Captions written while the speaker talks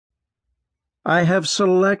I have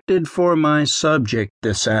selected for my subject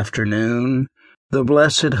this afternoon the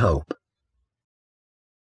blessed hope.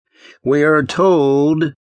 We are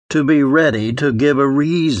told to be ready to give a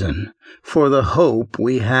reason for the hope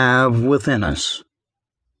we have within us.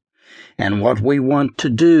 And what we want to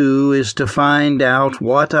do is to find out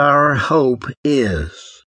what our hope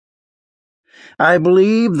is. I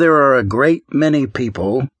believe there are a great many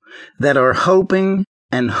people that are hoping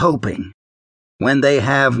and hoping when they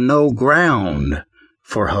have no ground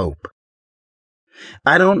for hope.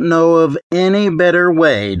 I don't know of any better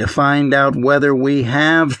way to find out whether we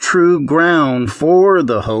have true ground for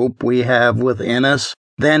the hope we have within us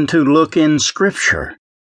than to look in Scripture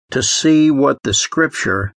to see what the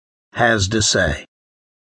Scripture has to say.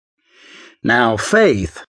 Now,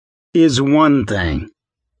 faith is one thing,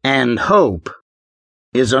 and hope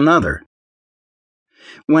is another.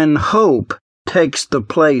 When hope takes the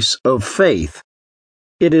place of faith,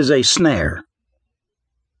 it is a snare.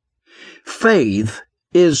 Faith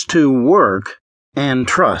is to work and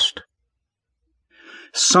trust.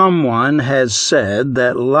 Someone has said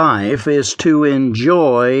that life is to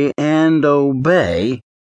enjoy and obey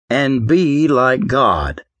and be like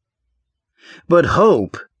God. But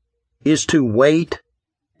hope is to wait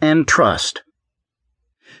and trust,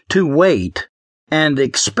 to wait and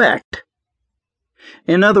expect.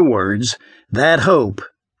 In other words, that hope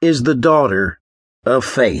is the daughter of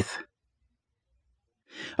faith.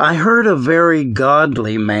 I heard a very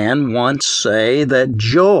godly man once say that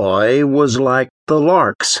joy was like the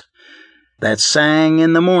larks that sang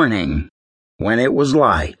in the morning when it was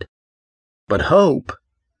light, but hope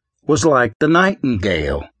was like the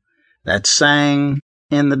nightingale that sang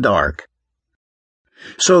in the dark.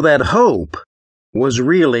 So that hope was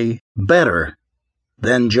really better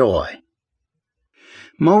than joy.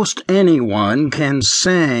 Most anyone can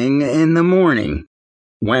sing in the morning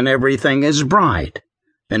when everything is bright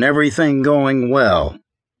and everything going well.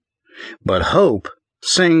 But hope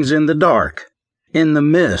sings in the dark, in the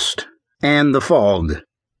mist and the fog,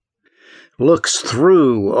 looks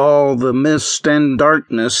through all the mist and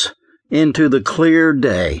darkness into the clear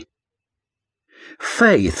day.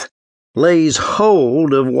 Faith lays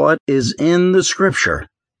hold of what is in the Scripture.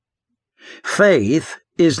 Faith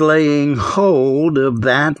is laying hold of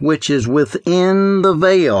that which is within the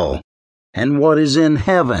veil and what is in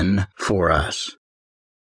heaven for us.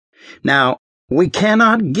 Now, we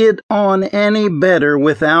cannot get on any better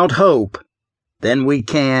without hope than we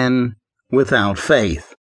can without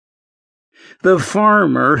faith. The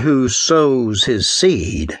farmer who sows his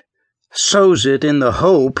seed sows it in the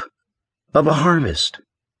hope of a harvest.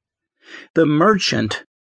 The merchant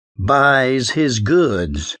buys his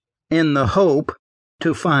goods in the hope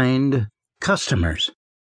to find customers.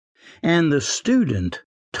 And the student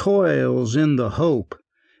toils in the hope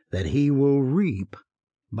that he will reap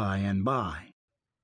by and by.